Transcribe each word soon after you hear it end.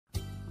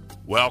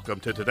Welcome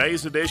to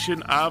today's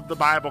edition of the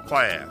Bible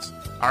class.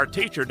 Our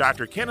teacher,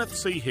 Dr. Kenneth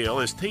C. Hill,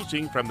 is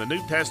teaching from the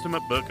New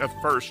Testament book of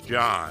 1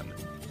 John.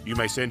 You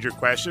may send your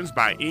questions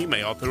by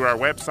email through our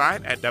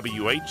website at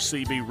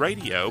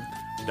whcbradio.org.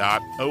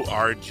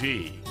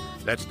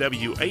 That's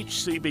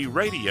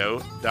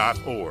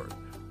whcbradio.org.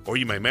 Or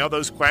you may mail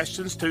those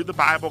questions to the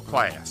Bible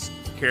class,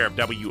 care of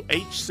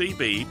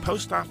WHCB,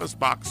 Post Office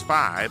Box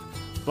 5,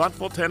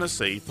 Blountville,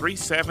 Tennessee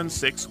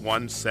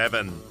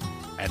 37617.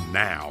 And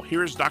now,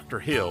 here's Dr.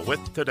 Hill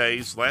with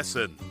today's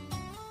lesson.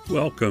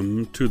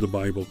 Welcome to the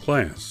Bible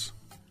class.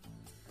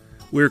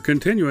 We're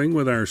continuing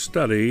with our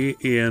study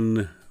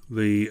in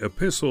the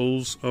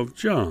epistles of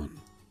John.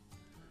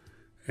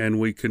 And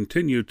we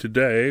continue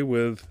today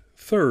with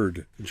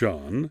 3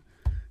 John,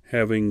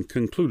 having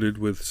concluded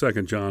with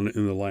 2 John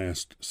in the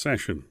last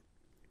session.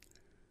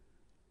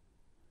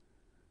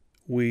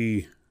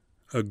 We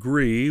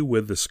agree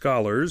with the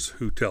scholars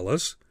who tell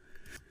us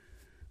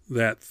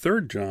that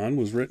 3 John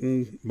was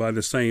written by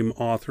the same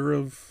author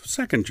of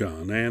 2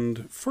 John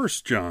and 1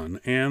 John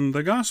and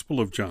the Gospel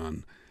of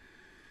John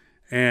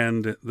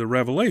and the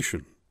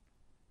Revelation.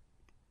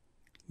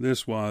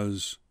 This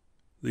was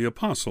the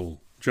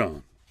Apostle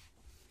John.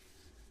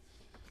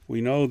 We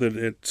know that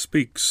it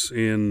speaks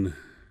in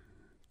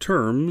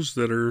terms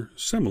that are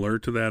similar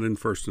to that in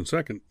 1 and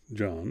 2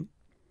 John,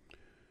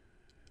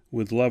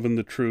 with love in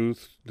the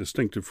truth,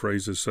 distinctive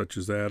phrases such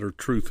as that, or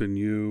truth in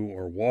you,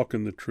 or walk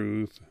in the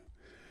truth.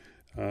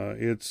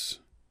 It's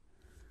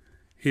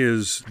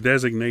his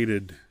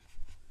designated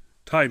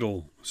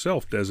title,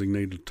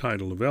 self-designated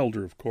title of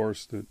elder, of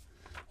course, that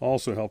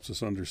also helps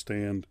us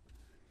understand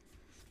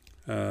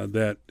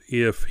that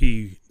if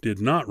he did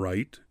not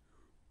write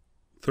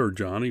 3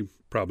 John, he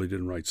probably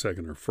didn't write 2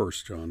 or 1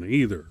 John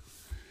either.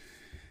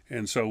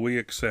 And so we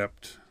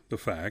accept the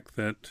fact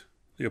that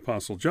the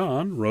Apostle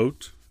John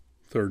wrote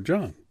 3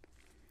 John.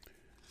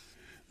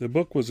 The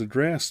book was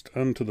addressed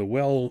unto the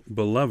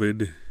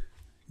well-beloved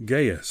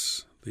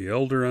Gaius, the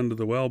elder unto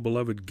the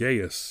well-beloved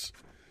Gaius,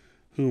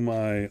 whom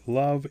I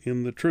love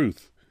in the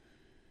truth.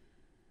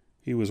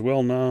 He was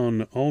well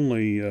known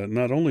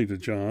not only to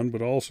John,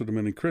 but also to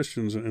many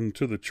Christians and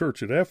to the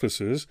church at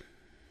Ephesus.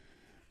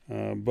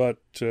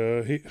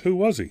 Who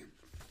was he?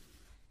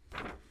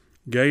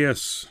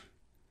 Gaius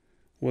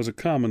was a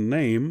common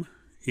name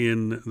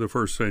in the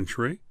first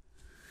century.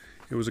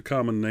 It was a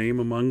common name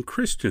among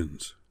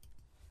Christians.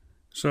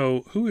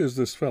 So who is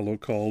this fellow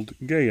called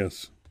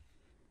Gaius?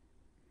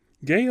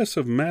 Gaius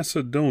of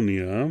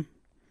Macedonia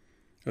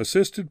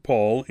assisted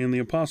Paul in the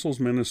apostles'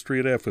 ministry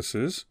at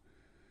Ephesus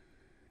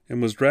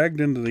and was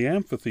dragged into the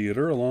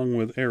amphitheater along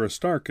with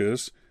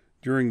Aristarchus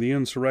during the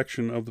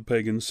insurrection of the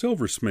pagan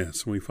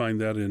silversmiths. We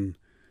find that in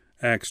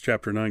Acts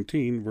chapter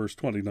 19, verse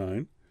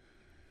 29.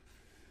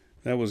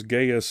 That was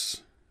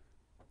Gaius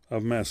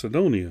of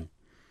Macedonia.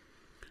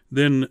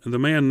 Then the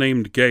man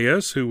named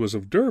Gaius, who was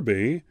of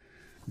Derbe,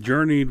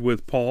 journeyed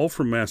with Paul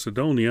from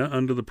Macedonia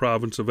unto the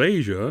province of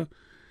Asia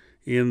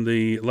in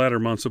the latter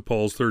months of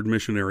Paul's third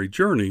missionary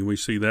journey. We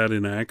see that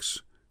in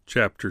Acts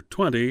chapter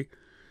 20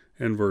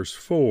 and verse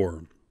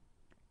 4.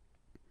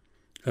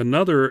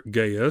 Another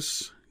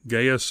Gaius,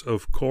 Gaius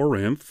of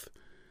Corinth,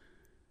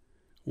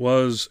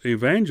 was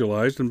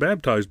evangelized and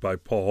baptized by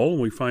Paul,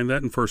 and we find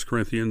that in 1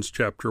 Corinthians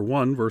chapter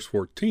 1, verse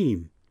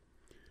 14.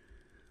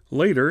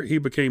 Later, he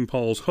became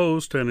Paul's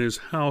host, and his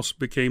house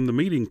became the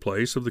meeting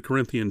place of the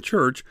Corinthian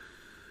church,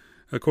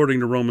 according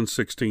to Romans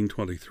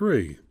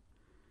 16:23.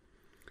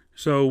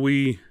 So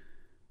we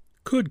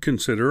could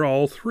consider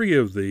all 3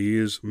 of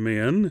these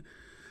men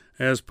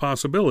as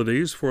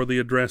possibilities for the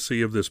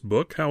addressee of this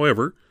book.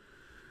 However,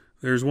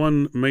 there's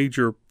one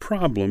major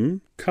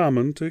problem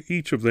common to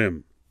each of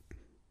them.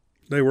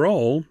 They were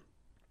all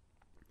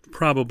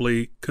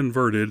probably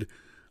converted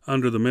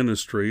under the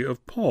ministry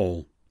of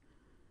Paul.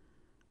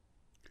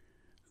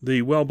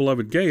 The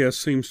well-beloved Gaius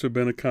seems to have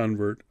been a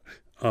convert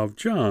of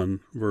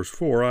John. Verse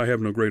 4, I have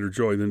no greater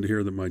joy than to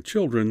hear that my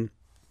children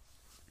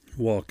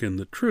walk in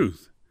the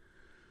truth.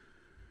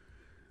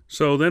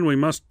 So then we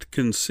must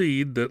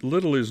concede that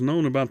little is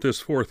known about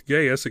this 4th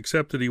Gaius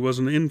except that he was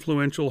an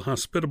influential,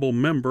 hospitable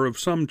member of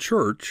some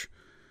church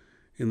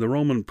in the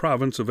Roman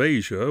province of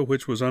Asia,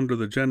 which was under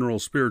the general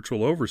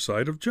spiritual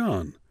oversight of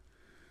John.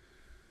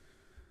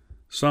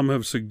 Some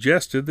have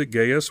suggested that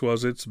Gaius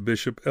was its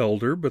bishop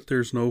elder, but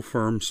there's no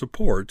firm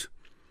support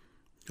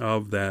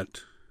of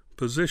that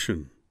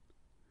position.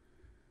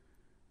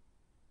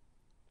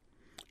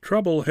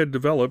 Trouble had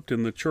developed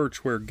in the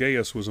church where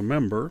Gaius was a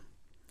member.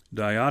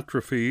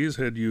 Diotrephes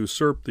had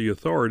usurped the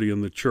authority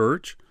in the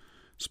church,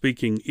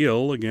 speaking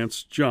ill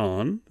against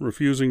John,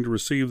 refusing to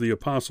receive the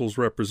apostles'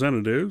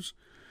 representatives,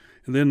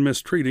 and then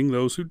mistreating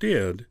those who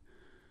did.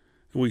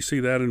 And we see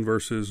that in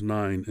verses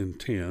 9 and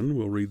 10.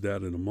 We'll read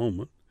that in a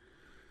moment.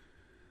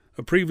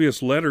 A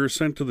previous letter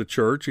sent to the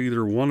church,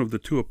 either one of the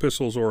 2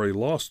 epistles or a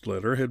lost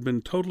letter, had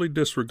been totally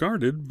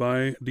disregarded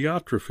by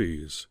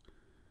Diotrephes.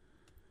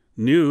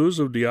 News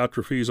of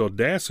Diotrephes'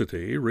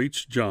 audacity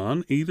reached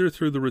John either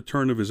through the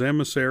return of his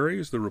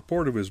emissaries, the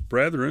report of his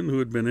brethren who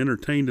had been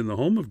entertained in the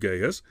home of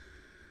Gaius,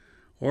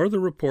 or the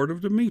report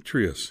of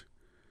Demetrius.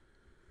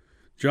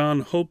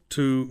 John hoped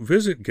to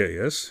visit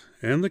Gaius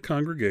and the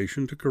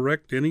congregation to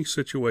correct any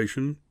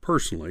situation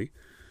personally,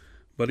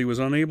 but he was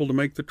unable to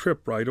make the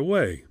trip right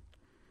away.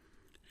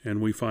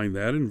 And we find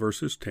that in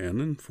verses 10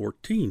 and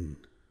 14.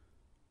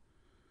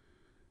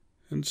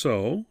 And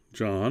so,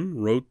 John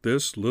wrote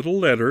this little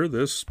letter,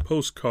 this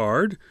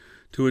postcard,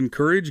 to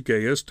encourage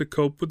Gaius to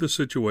cope with the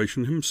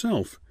situation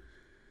himself.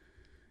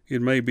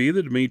 It may be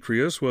that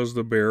Demetrius was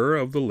the bearer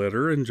of the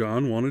letter, and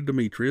John wanted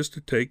Demetrius to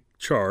take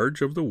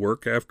charge of the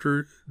work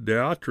after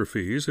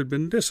Diotrephes had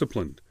been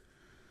disciplined.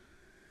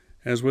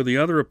 As with the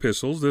other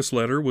epistles, this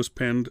letter was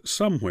penned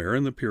somewhere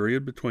in the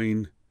period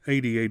between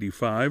AD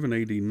 85 and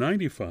AD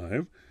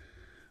 95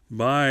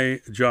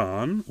 by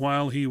John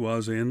while he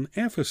was in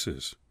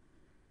Ephesus.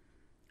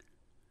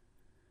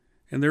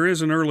 And there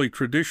is an early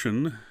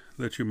tradition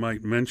that you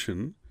might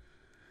mention.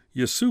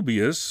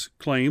 Eusebius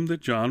claimed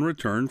that John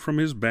returned from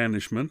his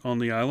banishment on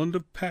the island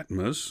of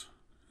Patmos,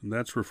 and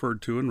that's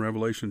referred to in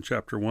Revelation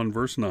chapter 1,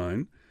 verse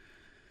 9.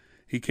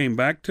 He came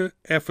back to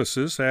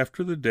Ephesus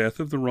after the death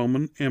of the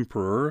Roman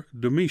Emperor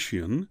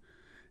Domitian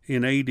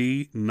in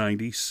AD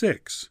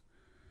 96.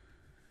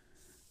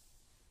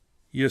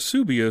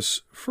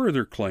 Eusebius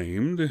further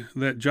claimed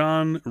that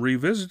John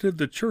revisited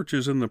the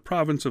churches in the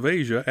province of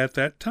Asia at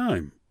that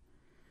time.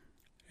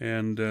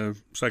 And 2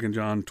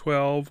 John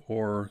 12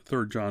 or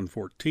 3 John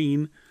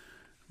 14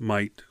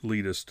 might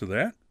lead us to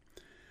that.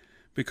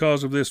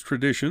 Because of this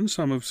tradition,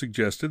 some have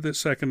suggested that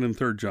 2 and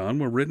 3 John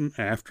were written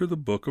after the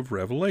book of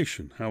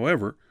Revelation.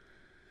 However,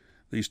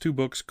 these two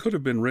books could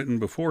have been written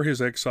before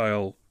his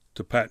exile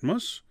to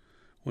Patmos,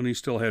 when he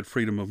still had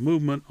freedom of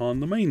movement on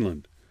the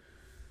mainland.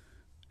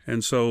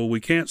 And so we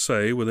can't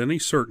say with any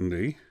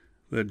certainty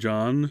that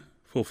John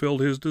fulfilled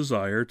his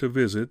desire to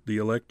visit the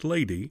elect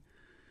lady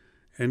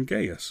and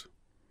Gaius.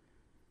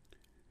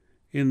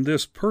 In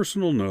this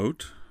personal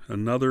note,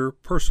 another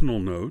personal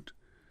note,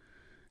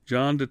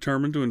 John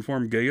determined to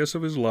inform Gaius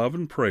of his love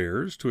and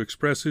prayers, to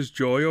express his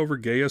joy over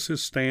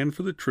Gaius's stand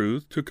for the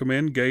truth, to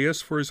commend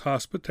Gaius for his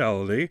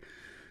hospitality,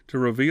 to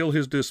reveal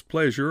his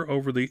displeasure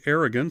over the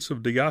arrogance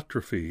of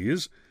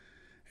Diotrephes,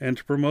 and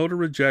to promote a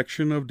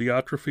rejection of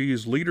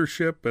Diotrephes'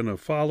 leadership and a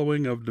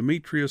following of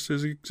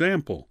Demetrius'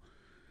 example.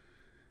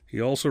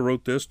 He also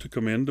wrote this to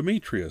commend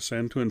Demetrius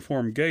and to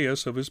inform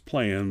Gaius of his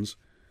plans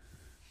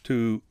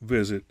to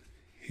visit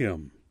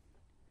him.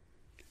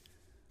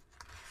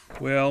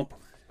 Well,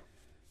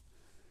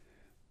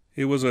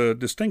 it was a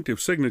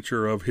distinctive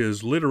signature of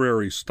his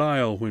literary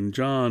style when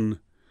John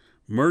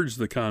merged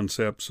the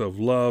concepts of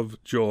love,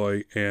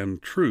 joy,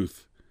 and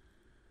truth.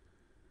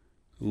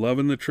 Love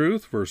in the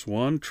truth, verse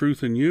 1,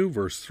 truth in you,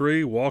 verse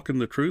 3, walk in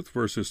the truth,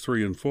 verses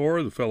 3 and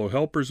 4, the fellow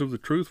helpers of the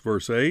truth,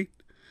 verse 8.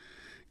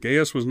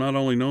 Gaius was not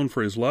only known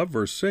for his love,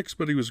 verse 6,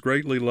 but he was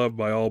greatly loved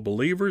by all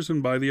believers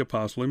and by the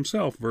apostle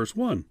himself, verse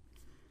 1.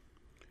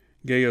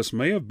 Gaius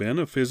may have been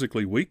a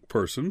physically weak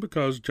person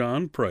because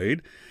John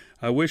prayed,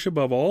 I wish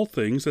above all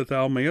things that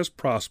thou mayest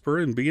prosper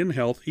and be in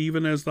health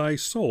even as thy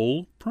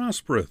soul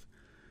prospereth.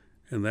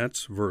 And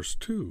that's verse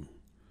 2.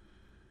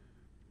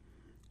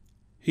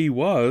 He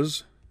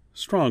was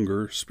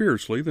stronger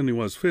spiritually than he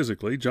was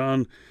physically.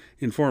 John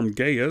informed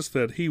Gaius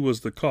that he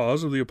was the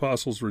cause of the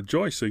apostles'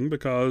 rejoicing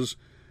because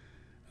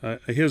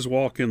his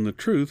walk in the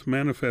truth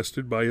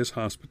manifested by his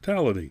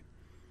hospitality.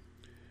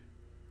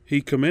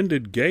 He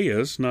commended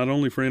Gaius not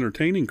only for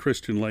entertaining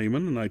Christian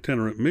laymen and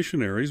itinerant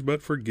missionaries,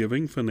 but for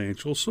giving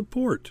financial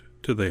support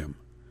to them.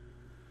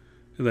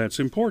 That's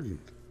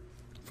important.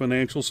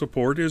 Financial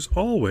support is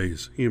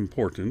always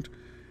important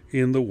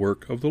in the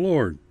work of the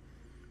Lord.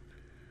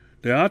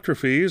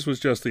 Diotrephes was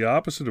just the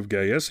opposite of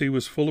Gaius. He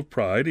was full of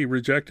pride. He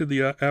rejected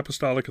the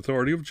apostolic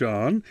authority of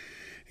John.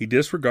 He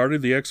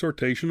disregarded the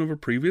exhortation of a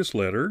previous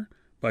letter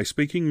by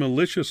speaking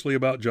maliciously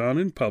about John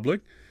in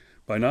public,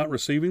 by not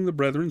receiving the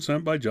brethren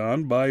sent by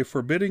John, by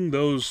forbidding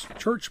those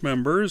church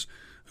members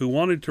who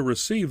wanted to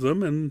receive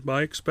them, and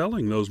by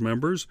expelling those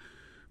members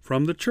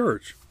from the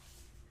church.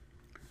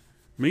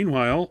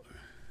 Meanwhile,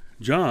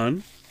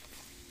 John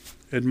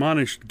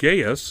admonished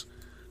Gaius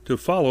to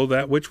follow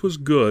that which was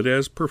good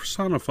as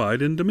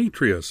personified in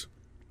Demetrius,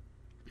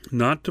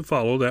 not to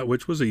follow that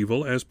which was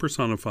evil as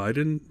personified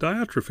in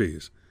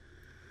Diotrephes.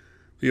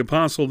 The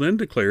apostle then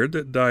declared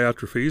that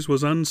Diotrephes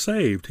was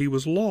unsaved. He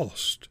was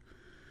lost.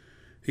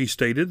 He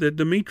stated that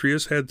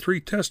Demetrius had 3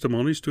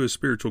 testimonies to his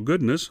spiritual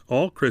goodness,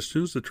 all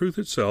Christians, the truth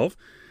itself,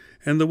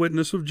 and the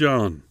witness of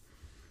John.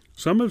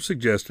 Some have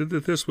suggested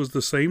that this was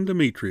the same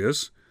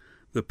Demetrius,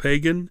 the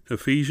pagan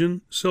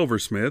Ephesian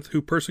silversmith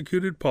who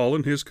persecuted Paul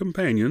and his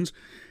companions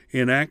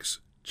in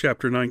Acts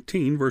chapter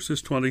 19,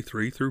 verses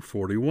 23 through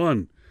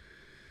 41.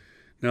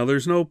 Now,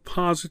 there's no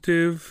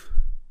positive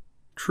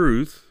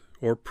truth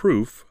or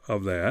proof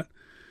of that,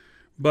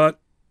 but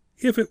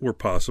if it were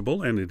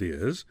possible, and it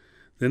is,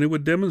 then it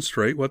would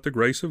demonstrate what the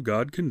grace of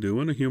God can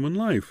do in a human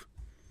life.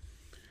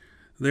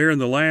 There in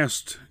the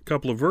last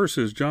couple of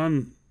verses,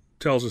 John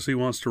tells us he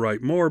wants to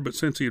write more, but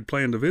since he had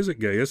planned to visit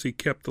Gaius, he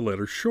kept the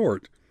letter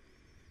short.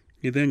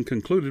 He then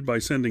concluded by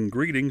sending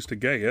greetings to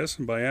Gaius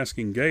and by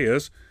asking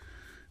Gaius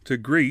to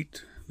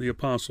greet the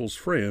apostles'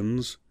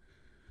 friends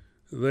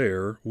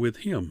there with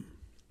him.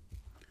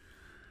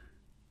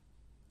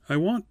 I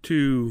want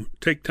to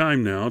take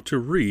time now to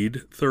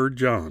read 3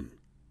 John.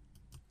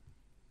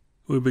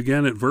 We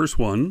begin at verse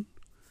 1.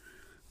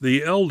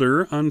 The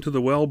elder unto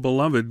the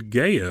well-beloved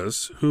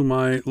Gaius, whom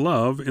I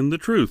love in the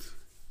truth.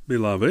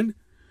 Beloved,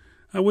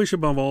 I wish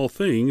above all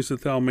things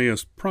that thou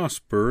mayest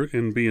prosper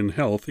and be in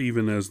health,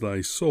 even as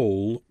thy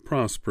soul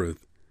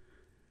prospereth.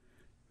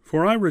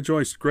 For I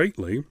rejoiced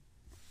greatly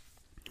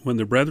when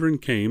the brethren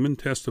came and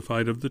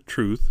testified of the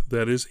truth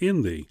that is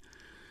in thee,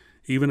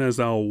 even as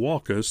thou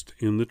walkest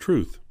in the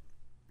truth.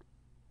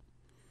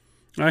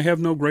 I have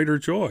no greater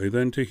joy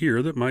than to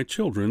hear that my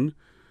children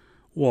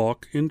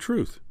walk in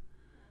truth.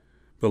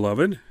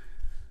 Beloved,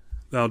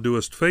 thou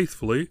doest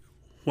faithfully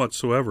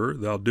whatsoever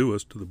thou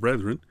doest to the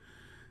brethren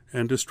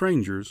and to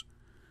strangers,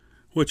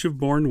 which have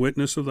borne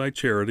witness of thy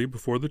charity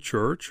before the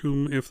church,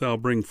 whom if thou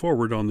bring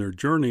forward on their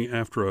journey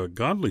after a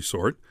godly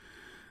sort,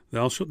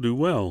 thou shalt do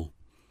well,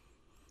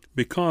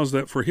 because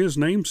that for his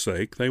name's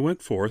sake they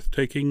went forth,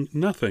 taking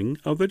nothing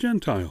of the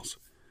Gentiles.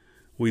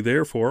 We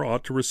therefore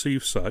ought to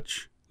receive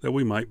such, that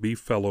we might be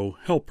fellow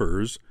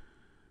helpers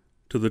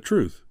to the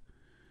truth.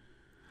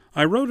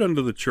 I wrote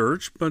unto the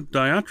church, but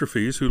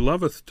Diotrephes, who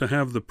loveth to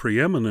have the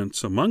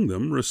preeminence among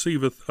them,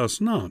 receiveth us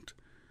not.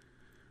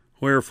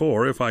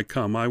 Wherefore, if I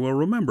come, I will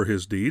remember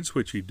his deeds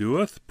which he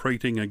doeth,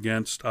 prating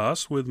against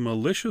us with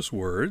malicious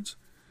words,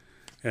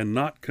 and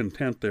not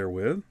content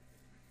therewith.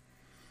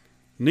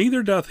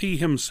 Neither doth he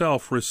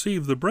himself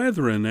receive the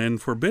brethren,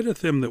 and forbiddeth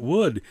them that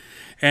would,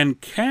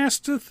 and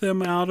casteth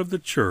them out of the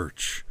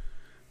church.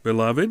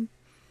 Beloved,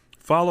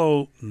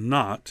 follow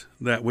not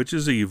that which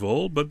is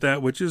evil, but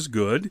that which is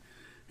good.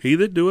 He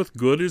that doeth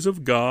good is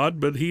of God,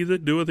 but he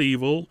that doeth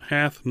evil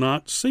hath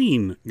not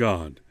seen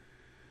God.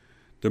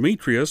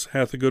 Demetrius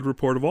hath a good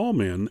report of all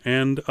men,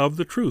 and of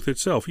the truth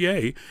itself.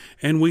 Yea,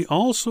 and we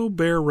also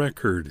bear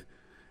record,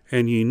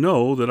 and ye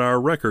know that our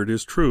record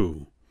is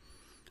true.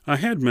 I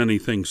had many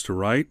things to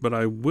write, but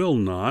I will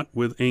not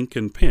with ink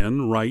and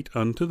pen write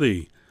unto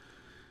thee.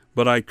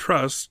 But I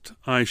trust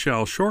I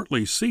shall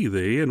shortly see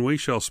thee, and we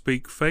shall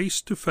speak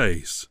face to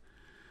face.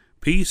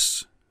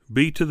 Peace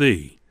be to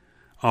thee.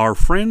 Our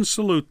friends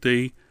salute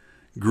thee.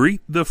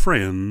 Greet the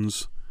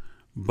friends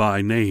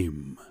by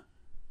name.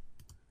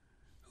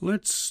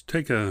 Let's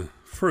take a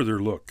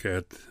further look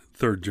at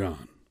 3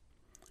 John.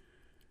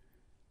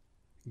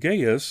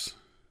 Gaius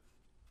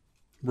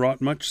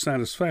brought much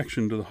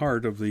satisfaction to the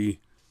heart of the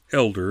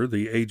elder,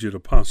 the aged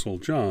apostle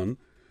John.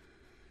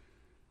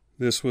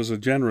 This was a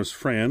generous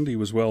friend. He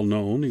was well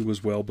known. He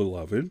was well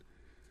beloved.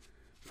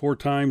 4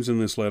 times in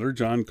this letter,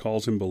 John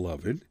calls him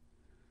beloved.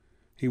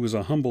 He was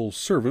a humble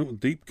servant with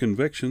deep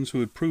convictions who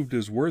had proved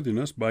his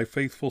worthiness by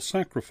faithful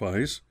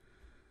sacrifice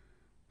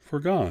for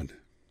God.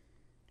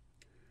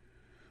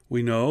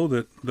 We know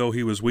that though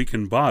he was weak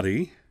in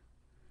body,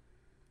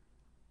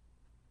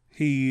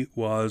 he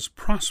was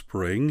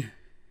prospering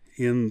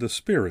in the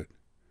Spirit.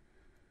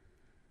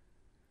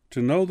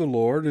 To know the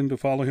Lord and to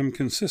follow him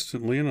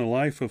consistently in a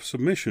life of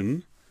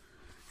submission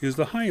is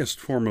the highest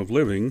form of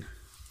living,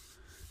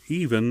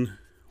 even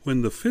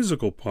when the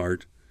physical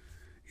part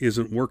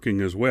isn't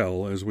working as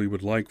well as we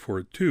would like for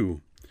it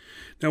to.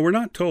 Now, we're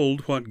not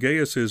told what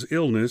Gaius's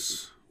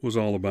illness was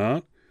all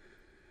about.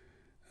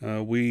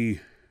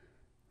 We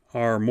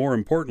are more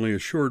importantly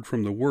assured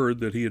from the word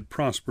that he had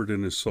prospered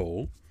in his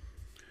soul.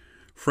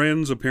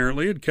 Friends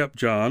apparently had kept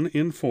John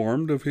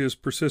informed of his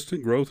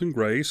persistent growth in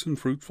grace and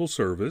fruitful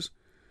service.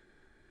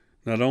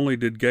 Not only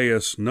did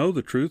Gaius know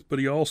the truth, but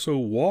he also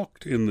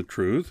walked in the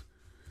truth.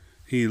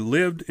 He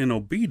lived in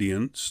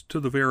obedience to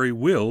the very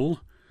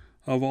will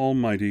of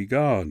Almighty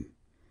God.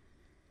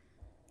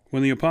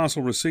 When the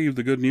apostle received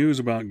the good news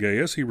about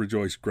Gaius, he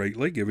rejoiced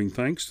greatly, giving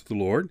thanks to the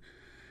Lord.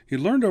 He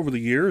learned over the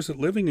years that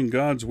living in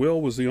God's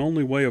will was the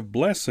only way of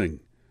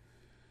blessing.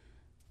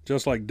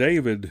 Just like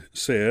David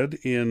said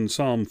in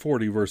Psalm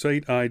 40, verse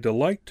 8, I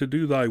delight to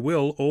do thy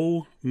will,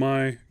 O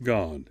my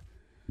God.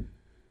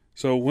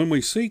 So when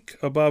we seek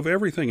above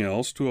everything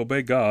else to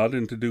obey God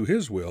and to do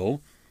his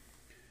will,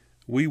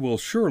 we will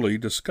surely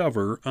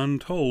discover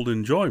untold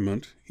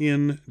enjoyment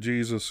in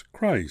Jesus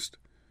Christ.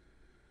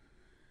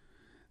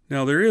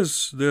 Now there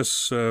is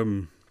this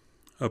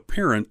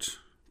apparent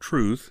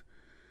truth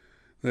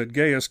that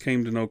Gaius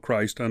came to know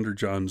Christ under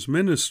John's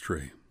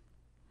ministry.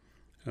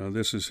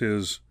 This is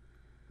his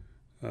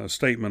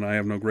statement, I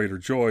have no greater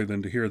joy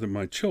than to hear that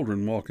my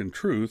children walk in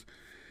truth.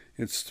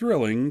 It's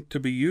thrilling to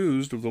be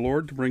used of the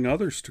Lord to bring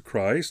others to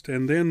Christ,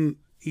 and then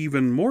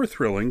even more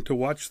thrilling to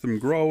watch them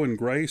grow in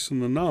grace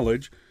and the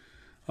knowledge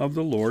of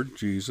the Lord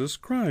Jesus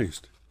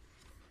Christ.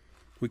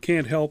 We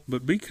can't help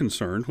but be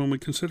concerned when we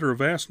consider a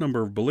vast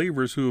number of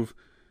believers who have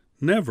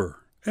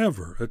never,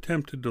 ever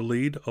attempted to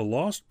lead a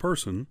lost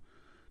person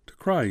to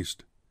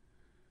Christ.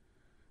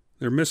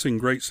 They're missing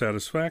great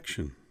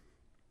satisfaction.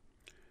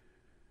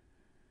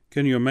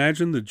 Can you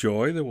imagine the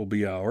joy that will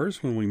be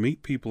ours when we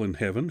meet people in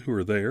heaven who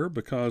are there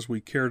because we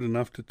cared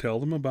enough to tell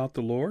them about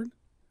the Lord?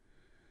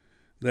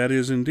 That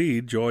is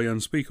indeed joy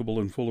unspeakable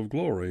and full of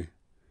glory.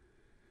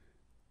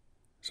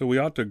 So we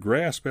ought to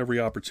grasp every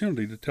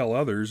opportunity to tell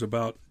others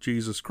about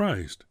Jesus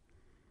Christ.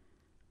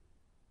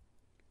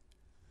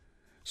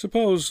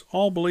 Suppose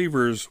all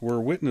believers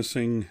were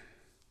witnessing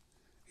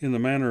in the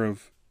manner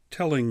of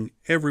telling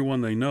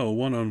everyone they know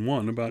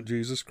one-on-one about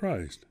Jesus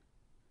Christ.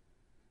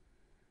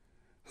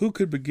 Who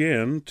could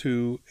begin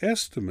to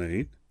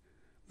estimate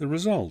the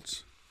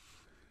results?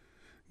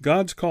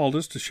 God's called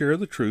us to share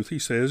the truth. He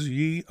says,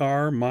 "Ye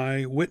are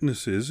my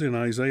witnesses," in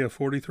Isaiah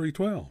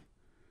 43:12.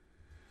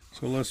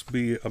 So let's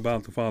be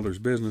about the Father's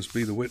business,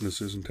 be the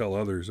witnesses, and tell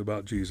others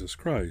about Jesus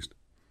Christ.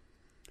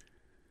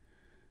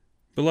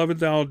 "Beloved,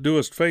 thou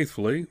doest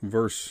faithfully,"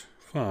 verse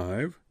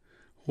 5,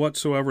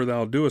 "whatsoever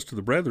thou doest to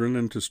the brethren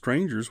and to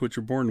strangers which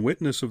are borne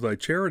witness of thy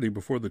charity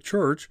before the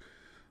church,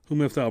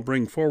 whom if thou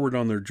bring forward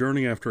on their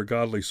journey after a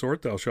godly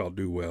sort, thou shalt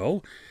do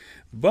well.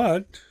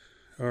 But,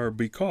 or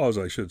because,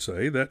 I should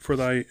say, that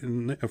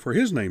for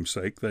his name's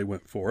sake they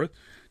went forth,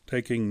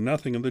 taking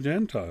nothing of the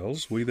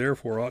Gentiles. We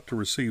therefore ought to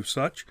receive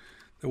such,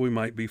 that we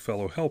might be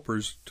fellow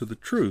helpers to the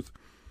truth."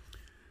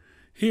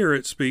 Here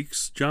it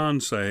speaks, John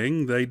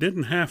saying, they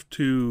didn't have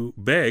to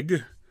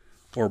beg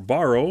or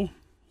borrow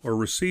or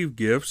receive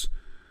gifts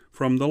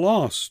from the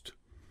lost.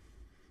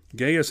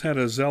 Gaius had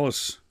a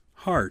zealous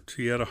heart.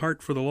 He had a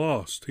heart for the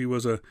lost. He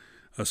was a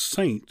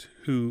saint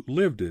who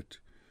lived it.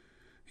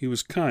 He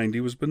was kind.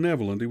 He was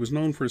benevolent. He was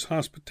known for his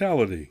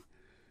hospitality.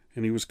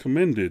 And he was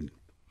commended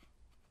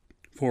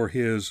for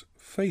his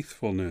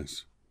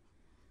faithfulness.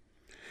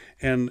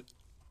 And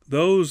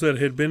those that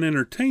had been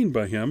entertained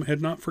by him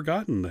had not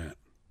forgotten that.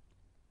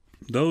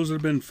 Those that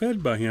had been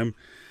fed by him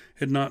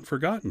had not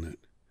forgotten it.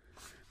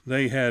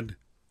 They had,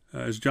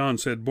 as John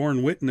said,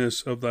 borne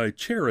witness of thy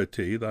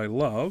charity, thy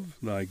love,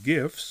 thy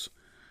gifts,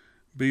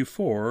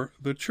 before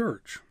the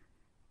church.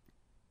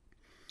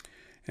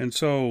 And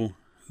so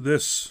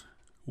this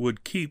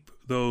would keep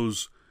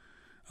those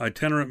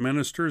itinerant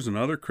ministers and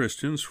other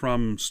Christians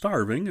from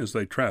starving as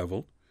they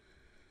traveled,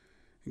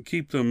 and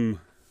keep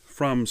them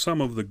from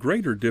some of the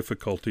greater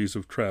difficulties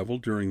of travel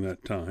during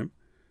that time.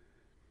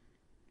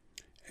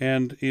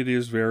 And it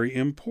is very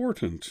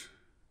important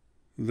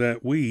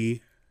that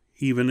we,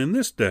 even in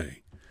this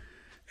day,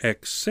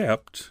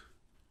 accept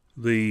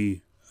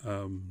the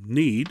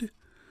need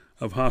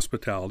of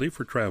hospitality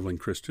for traveling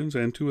Christians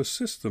and to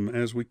assist them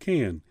as we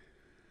can.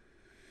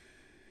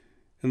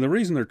 And the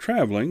reason they're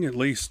traveling, at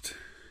least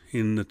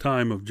in the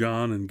time of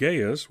John and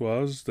Gaius,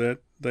 was that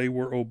they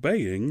were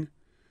obeying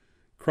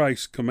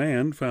Christ's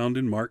command found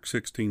in Mark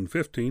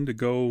 16:15 to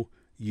go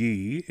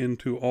ye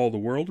into all the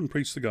world and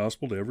preach the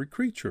gospel to every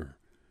creature.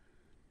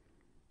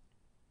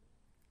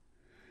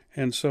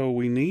 And so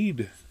we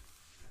need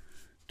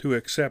to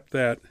accept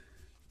that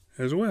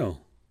as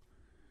well.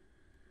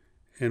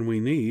 And we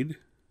need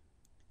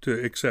to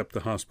accept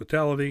the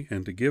hospitality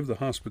and to give the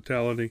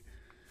hospitality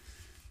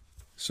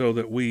so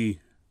that we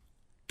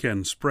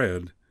can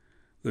spread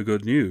the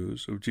good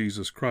news of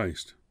Jesus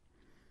Christ.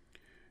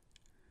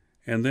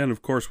 And then,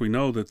 of course, we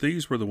know that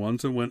these were the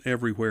ones that went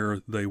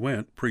everywhere they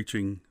went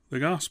preaching the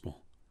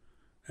gospel.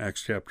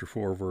 Acts chapter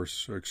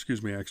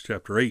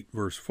 8,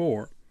 verse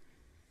 4.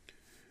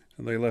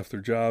 And they left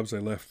their jobs, they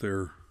left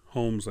their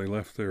homes, they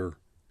left their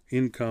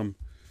income,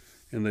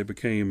 and they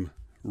became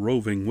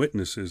roving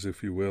witnesses,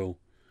 if you will,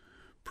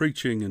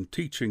 preaching and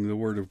teaching the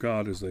word of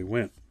God as they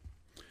went.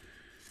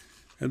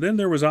 And then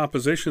there was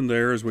opposition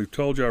there, as we've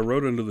told you. I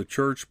wrote unto the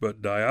church,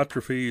 but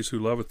Diotrephes, who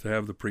loveth to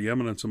have the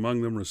preeminence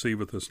among them,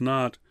 receiveth us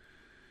not.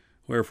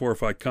 Wherefore,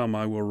 if I come,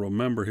 I will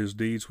remember his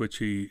deeds which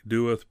he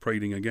doeth,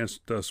 prating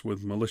against us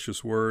with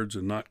malicious words,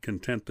 and not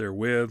content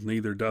therewith.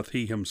 Neither doth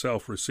he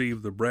himself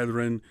receive the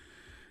brethren,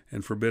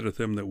 and forbiddeth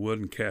them that would,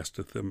 and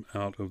casteth them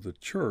out of the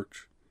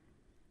church.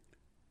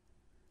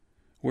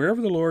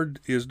 Wherever the Lord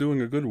is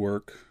doing a good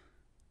work,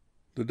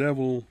 the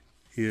devil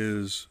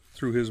is,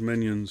 through his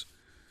minions,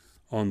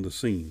 on the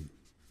scene.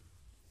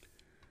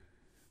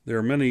 There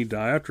are many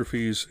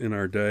Diotrephes in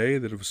our day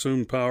that have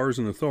assumed powers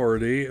and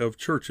authority of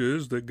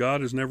churches that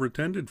God has never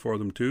intended for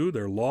them to.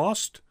 They're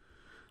lost.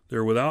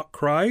 They're without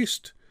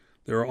Christ.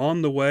 They're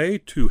on the way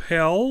to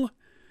hell,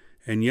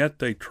 and yet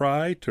they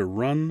try to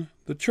run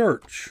the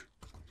church.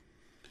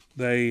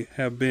 They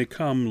have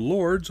become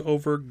lords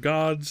over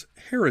God's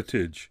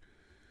heritage,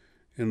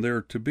 and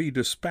they're to be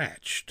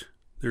dispatched.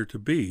 They're to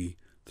be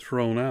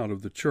thrown out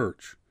of the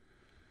church.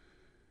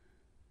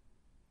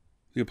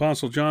 The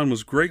Apostle John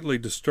was greatly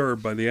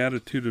disturbed by the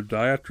attitude of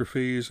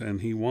Diotrephes,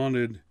 and he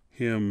wanted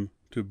him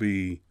to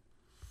be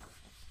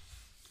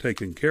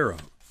taken care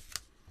of.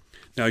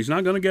 Now, he's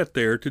not going to get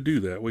there to do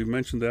that. We've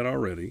mentioned that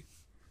already.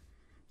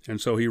 And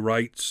so he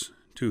writes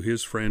to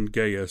his friend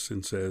Gaius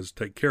and says,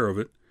 take care of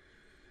it.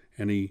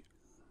 And he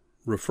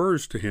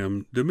refers to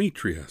him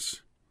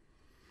Demetrius.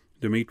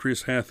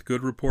 Demetrius hath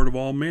good report of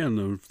all men,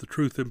 of the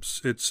truth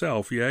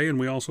itself, yea, and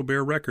we also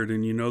bear record,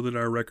 and you know that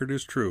our record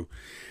is true.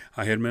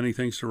 I had many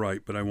things to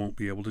write, but I won't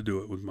be able to do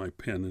it with my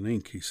pen and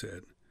ink, he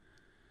said.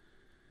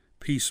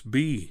 Peace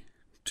be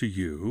to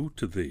you,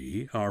 to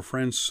thee. Our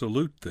friends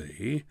salute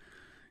thee.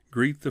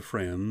 Greet the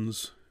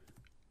friends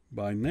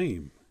by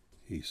name,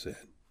 he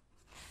said.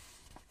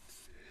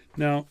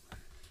 Now,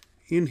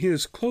 in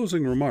his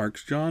closing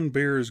remarks, John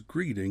bears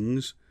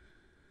greetings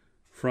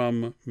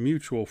from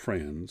mutual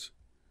friends.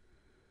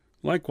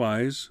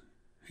 Likewise,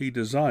 he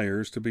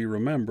desires to be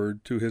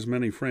remembered to his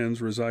many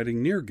friends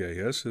residing near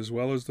Gaius, as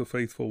well as the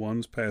faithful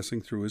ones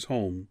passing through his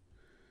home.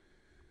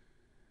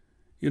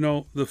 You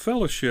know, the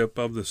fellowship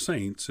of the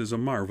saints is a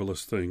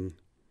marvelous thing.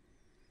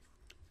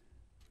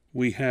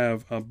 We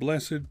have a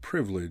blessed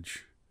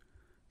privilege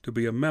to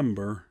be a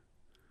member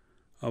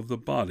of the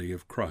body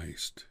of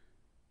Christ.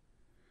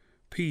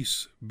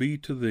 Peace be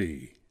to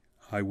thee,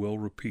 I will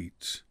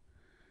repeat.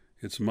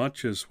 It's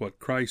much as what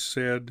Christ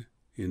said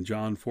in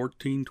John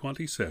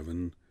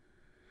 14:27,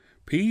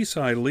 Peace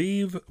I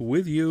leave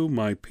with you,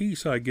 my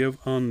peace I give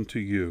unto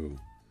you.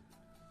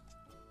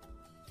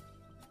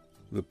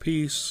 The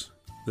peace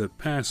that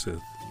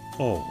passeth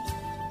all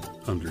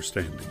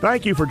understanding.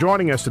 Thank you for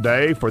joining us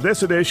today for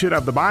this edition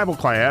of the Bible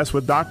Class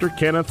with Dr.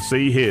 Kenneth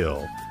C.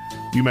 Hill.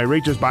 You may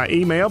reach us by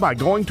email by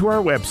going to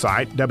our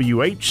website,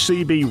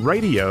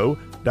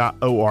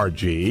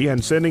 whcbradio.org,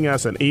 and sending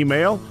us an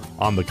email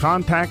on the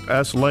Contact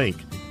Us link.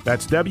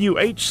 That's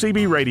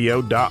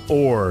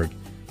whcbradio.org.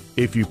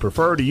 If you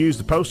prefer to use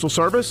the postal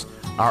service,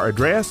 our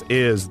address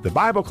is the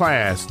Bible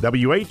Class,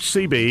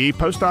 WHCB,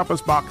 Post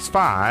Office Box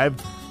 5,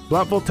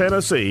 Bluffville,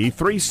 Tennessee,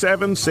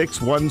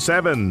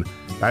 37617.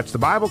 That's the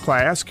Bible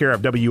Class, care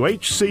of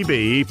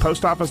WHCB,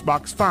 Post Office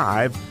Box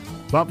 5,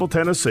 Bluffville,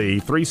 Tennessee,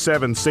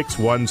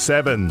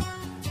 37617.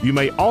 You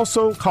may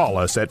also call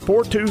us at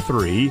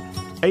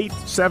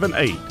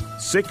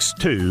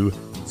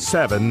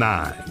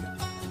 423-878-6279.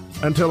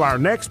 Until our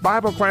next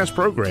Bible class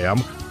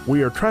program,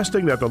 we are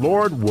trusting that the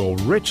Lord will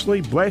richly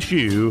bless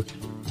you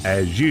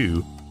as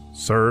you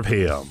serve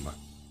Him.